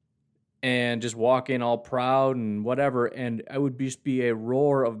school and just walk in all proud and whatever. And I would just be a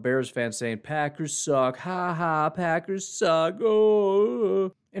roar of Bears fans saying, Packers suck, ha ha, Packers suck,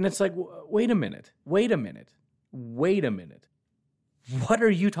 oh. And it's like, wait a minute. What are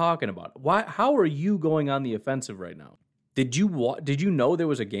you talking about? How are you going on the offensive right now? Did you know there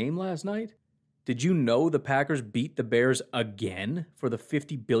was a game last night? Did you know the Packers beat the Bears again for the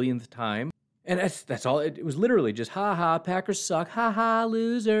 50 billionth time? And that's all. It was literally just, ha, Packers suck. Ha,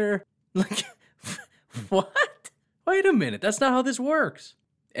 loser. Like, what? Wait a minute. That's not how this works.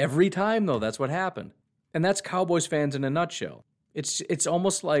 Every time, though, that's what happened. And that's Cowboys fans in a nutshell. It's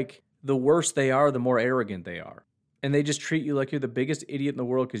almost like the worse they are, the more arrogant they are. And they just treat you like you're the biggest idiot in the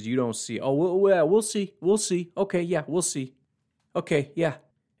world because you don't see. Oh, we'll see. We'll see. Okay, yeah, we'll see. Okay, yeah.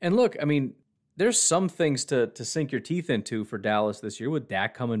 And look, I mean, there's some things to sink your teeth into for Dallas this year with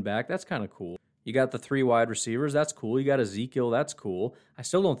Dak coming back. That's kind of cool. You got the 3 wide receivers. That's cool. You got Ezekiel. That's cool. I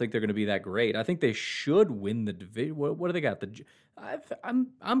still don't think they're going to be that great. I think they should win the division. What do they got?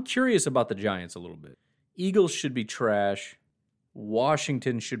 I'm curious about the Giants a little bit. Eagles should be trash.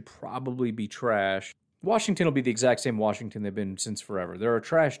 Washington should probably be trash. Washington will be the exact same Washington they've been since forever. They're a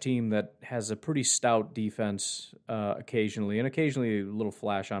trash team that has a pretty stout defense occasionally, and occasionally a little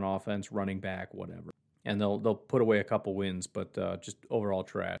flash on offense, running back, whatever. And they'll put away a couple wins, but just overall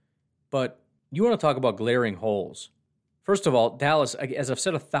trash. But you want to talk about glaring holes. First of all, Dallas, as I've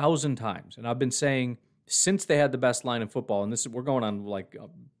said 1,000 times, and I've been saying since they had the best line in football, and we're going on like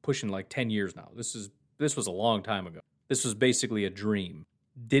pushing like 10 years now. This was a long time ago. This was basically a dream.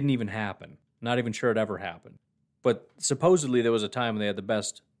 Didn't even happen. Not even sure it ever happened. But supposedly there was a time when they had the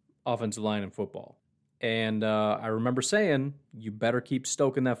best offensive line in football. And I remember saying, you better keep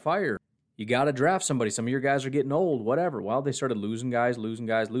stoking that fire. You got to draft somebody. Some of your guys are getting old, whatever. Well, they started losing guys,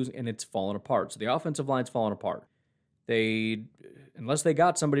 and it's falling apart. So the offensive line's falling apart. Unless they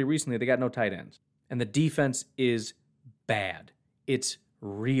got somebody recently, they got no tight ends. And the defense is bad. It's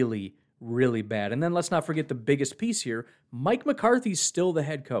really, really bad. And then let's not forget the biggest piece here. Mike McCarthy's still the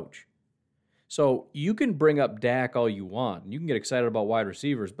head coach. So you can bring up Dak all you want, and you can get excited about wide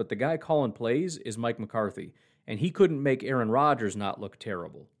receivers, but the guy calling plays is Mike McCarthy, and he couldn't make Aaron Rodgers not look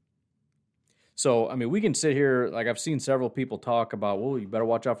terrible. So, I mean, we can sit here, like I've seen several people talk about, well, you better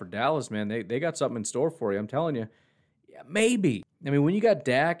watch out for Dallas, man. They got something in store for you. I'm telling you, yeah, maybe. I mean, when you got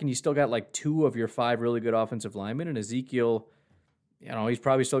Dak and you still got like 2 of your 5 really good offensive linemen, and Ezekiel, he's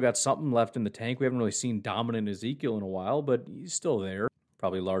probably still got something left in the tank. We haven't really seen dominant Ezekiel in a while, but he's still there.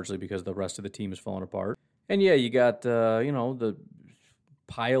 Probably largely because the rest of the team is falling apart. And yeah, you got, the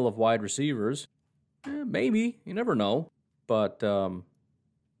pile of wide receivers. Maybe. You never know. But there's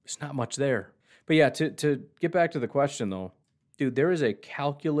not much there. But yeah, to get back to the question, though, dude, there is a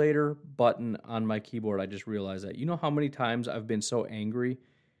calculator button on my keyboard. I just realized that. You know how many times I've been so angry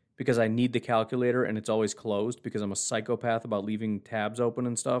because I need the calculator and it's always closed because I'm a psychopath about leaving tabs open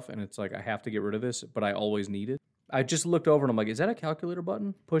and stuff, and it's like I have to get rid of this, but I always need it. I just looked over and I'm like, is that a calculator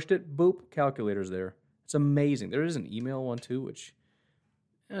button? Pushed it, boop, calculator's there. It's amazing. There is an email one too, which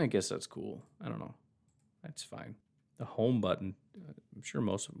I guess that's cool. I don't know. That's fine. The home button, I'm sure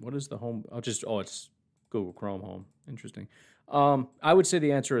most of them. What is the home? It's Google Chrome home. Interesting. I would say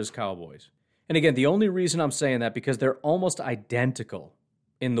the answer is Cowboys. And again, the only reason I'm saying that because they're almost identical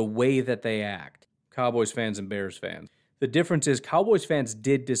in the way that they act. Cowboys fans and Bears fans. The difference is Cowboys fans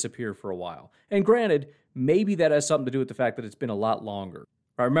did disappear for a while. And granted, maybe that has something to do with the fact that it's been a lot longer.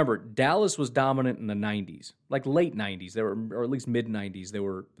 I remember Dallas was dominant in the 90s, like late 90s, or at least mid 90s.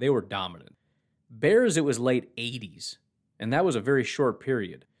 They were dominant. Bears, it was late 80s, and that was a very short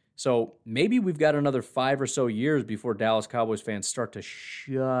period. So maybe we've got another 5 or so years before Dallas Cowboys fans start to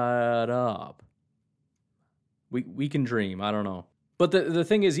shut up. We can dream. I don't know. But the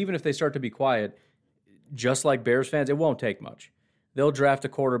thing is, even if they start to be quiet, just like Bears fans, it won't take much. They'll draft a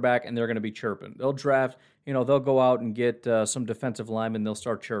quarterback, and they're going to be chirping. They'll draft, they'll go out and get some defensive linemen. They'll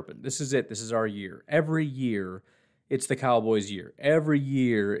start chirping. This is it. This is our year. Every year, it's the Cowboys' year. Every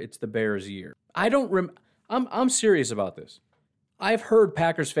year, it's the Bears' year. I'm serious about this. I've heard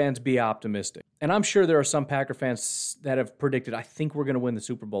Packers fans be optimistic, and I'm sure there are some Packer fans that have predicted, I think we're going to win the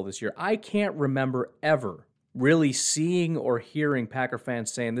Super Bowl this year. I can't remember ever really seeing or hearing Packer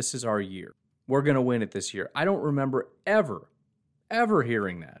fans saying, this is our year. We're going to win it this year. I don't remember ever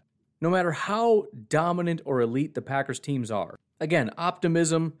hearing that. No matter how dominant or elite the Packers teams are. Again,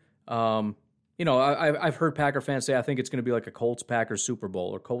 optimism. I've heard Packer fans say, I think it's going to be like a Colts-Packers Super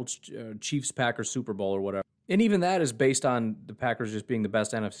Bowl or Chiefs-Packers Super Bowl or whatever. And even that is based on the Packers just being the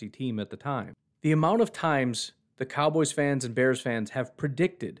best NFC team at the time. The amount of times the Cowboys fans and Bears fans have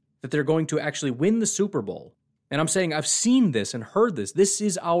predicted that they're going to actually win the Super Bowl. And I'm saying I've seen this and heard this. This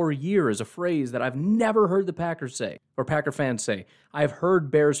is our year is a phrase that I've never heard the Packers say or Packer fans say. I've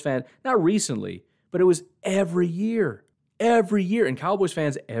heard Bears fans, not recently, but it was every year. Every year. And Cowboys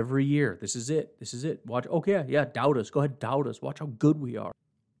fans, every year. This is it. This is it. Watch. Okay, yeah, doubt us. Go ahead, doubt us. Watch how good we are.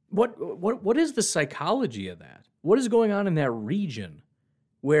 What is the psychology of that? What is going on in that region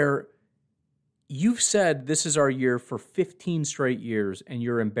where you've said this is our year for 15 straight years, and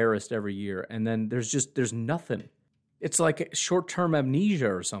you're embarrassed every year, and then there's nothing. It's like short-term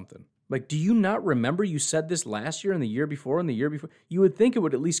amnesia or something. Like, do you not remember you said this last year and the year before and the year before? You would think it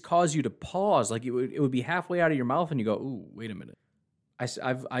would at least cause you to pause. Like, it would be halfway out of your mouth and you go, ooh, wait a minute.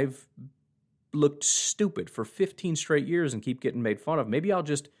 I've looked stupid for 15 straight years and keep getting made fun of. Maybe I'll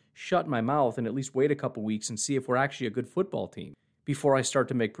just shut my mouth and at least wait a couple weeks and see if we're actually a good football team before I start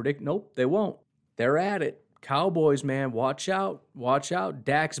to make Nope, they won't. They're at it. Cowboys, man, watch out. Watch out.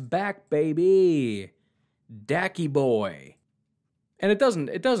 Dak's back, baby. Dacky boy. And it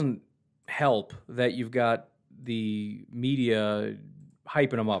doesn't help that you've got the media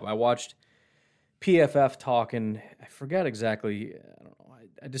hyping him up. I watched PFF talking. I forget exactly. I don't know.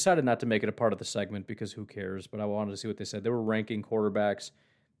 I decided not to make it a part of the segment because who cares, but I wanted to see what they said. They were ranking quarterbacks,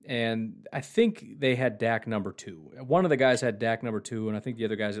 and I think they had Dak number 2. One of the guys had Dak number 2, and I think the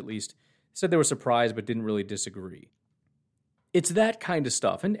other guys at least said they were surprised but didn't really disagree. It's that kind of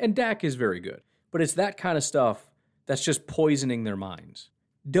stuff, and Dak is very good, but it's that kind of stuff that's just poisoning their minds.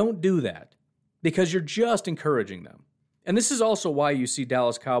 Don't do that, because you're just encouraging them. And this is also why you see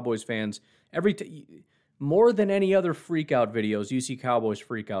Dallas Cowboys fans more than any other freak-out videos, you see Cowboys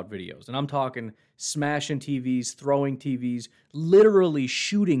freak-out videos. And I'm talking smashing TVs, throwing TVs, literally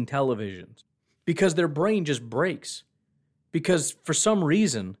shooting televisions, because their brain just breaks. Because for some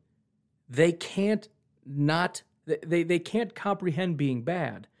reason, they can't comprehend being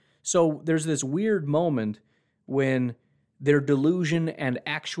bad. So there's this weird moment when their delusion and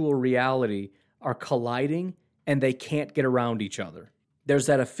actual reality are colliding and they can't get around each other. There's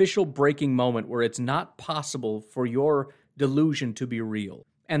that official breaking moment where it's not possible for your delusion to be real,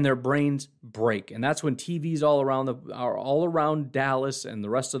 and their brains break. And that's when TVs are all around Dallas and the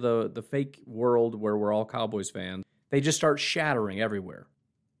rest of the fake world where we're all Cowboys fans, they just start shattering everywhere.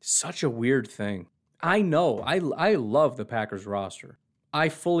 Such a weird thing. I know. I love the Packers roster. I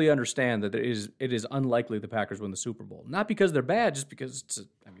fully understand that it is unlikely the Packers win the Super Bowl. Not because they're bad, just because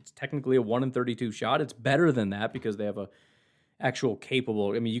it's technically a 1-32 shot. It's better than that because they have a actual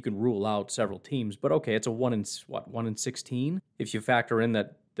capable. I mean, you can rule out several teams, but okay, it's a 1-16. If you factor in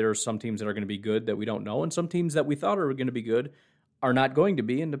that there are some teams that are going to be good that we don't know, and some teams that we thought are going to be good are not going to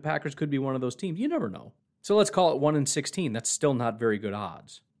be, and the Packers could be one of those teams. You never know. So let's call it 1-16. That's still not very good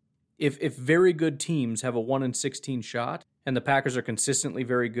odds. If very good teams have a 1-16 shot, and the Packers are consistently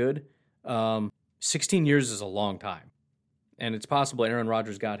very good, 16 years is a long time. And it's possible Aaron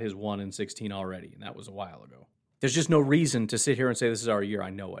Rodgers got his 1-16 already, and that was a while ago. There's just no reason to sit here and say this is our year. I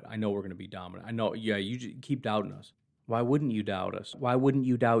know it. I know we're going to be dominant. I know, yeah, you just keep doubting us. Why wouldn't you doubt us? Why wouldn't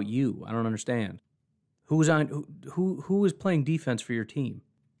you doubt you? I don't understand. Who is playing defense for your team?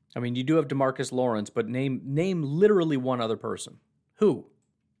 I mean, you do have DeMarcus Lawrence, but name literally one other person. Who?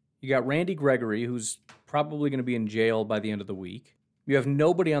 You got Randy Gregory, who's probably going to be in jail by the end of the week. You have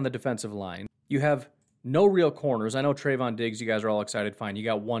nobody on the defensive line. You have no real corners. I know Trayvon Diggs, you guys are all excited. Fine, you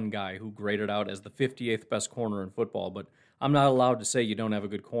got one guy who graded out as the 58th best corner in football, but I'm not allowed to say you don't have a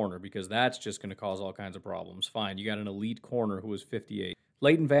good corner because that's just going to cause all kinds of problems. Fine, you got an elite corner who is 58.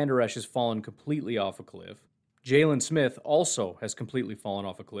 Leighton Vander Esch has fallen completely off a cliff. Jalen Smith also has completely fallen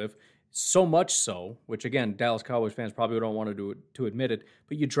off a cliff. So much so, which again, Dallas Cowboys fans probably don't want to admit it,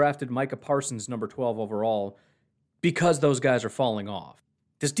 but you drafted Micah Parsons number 12 overall because those guys are falling off.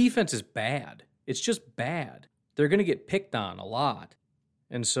 This defense is bad. It's just bad. They're going to get picked on a lot.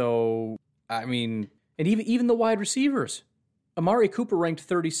 And so, I mean, and even the wide receivers. Amari Cooper ranked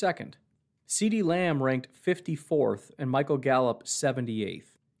 32nd. CeeDee Lamb ranked 54th, and Michael Gallup 78th.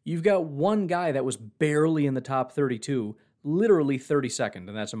 You've got one guy that was barely in the top 32, literally 32nd,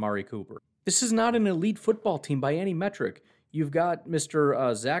 and that's Amari Cooper. This is not an elite football team by any metric. You've got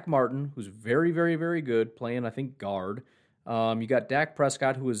Mr. Zach Martin, who's very, very, very good, playing, I think, guard. You got Dak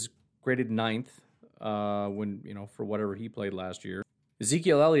Prescott, who was graded 9th for whatever he played last year.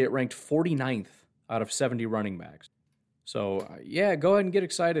 Ezekiel Elliott ranked 49th out of 70 running backs. So, yeah, go ahead and get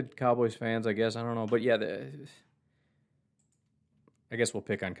excited, Cowboys fans, I guess. I don't know. But, yeah, I guess we'll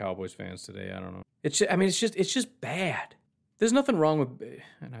pick on Cowboys fans today. I don't know. It's just bad. There's nothing wrong with,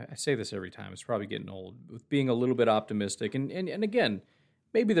 and I say this every time, it's probably getting old, with being a little bit optimistic. And again,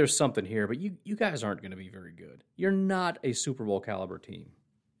 maybe there's something here, but you guys aren't going to be very good. You're not a Super Bowl caliber team.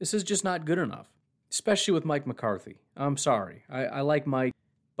 This is just not good enough, especially with Mike McCarthy. I'm sorry. I like Mike,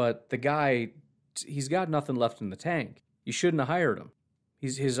 but the guy, he's got nothing left in the tank. You shouldn't have hired him.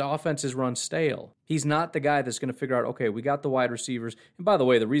 His offense is run stale. He's not the guy that's going to figure out, okay, we got the wide receivers. And by the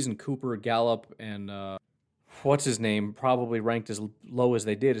way, the reason Cooper, Gallup, and what's his name probably ranked as low as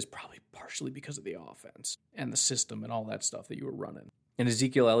they did is probably partially because of the offense and the system and all that stuff that you were running. And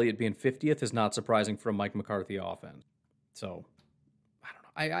Ezekiel Elliott being 50th is not surprising for a Mike McCarthy offense. So, I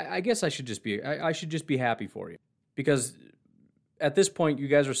don't know. I guess I should just be happy for you. Because at this point, you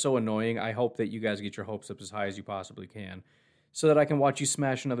guys are so annoying. I hope that you guys get your hopes up as high as you possibly can so that I can watch you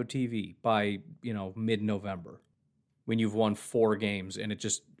smash another TV by, mid-November when you've won 4 games and it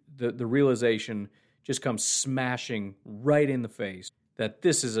just, the realization just comes smashing right in the face that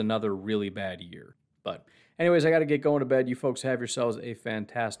this is another really bad year. But anyways, I got to get going to bed. You folks have yourselves a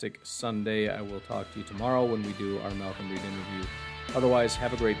fantastic Sunday. I will talk to you tomorrow when we do our Malcolm Reed interview. Otherwise,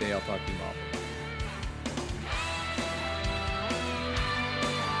 have a great day. I'll talk to you tomorrow.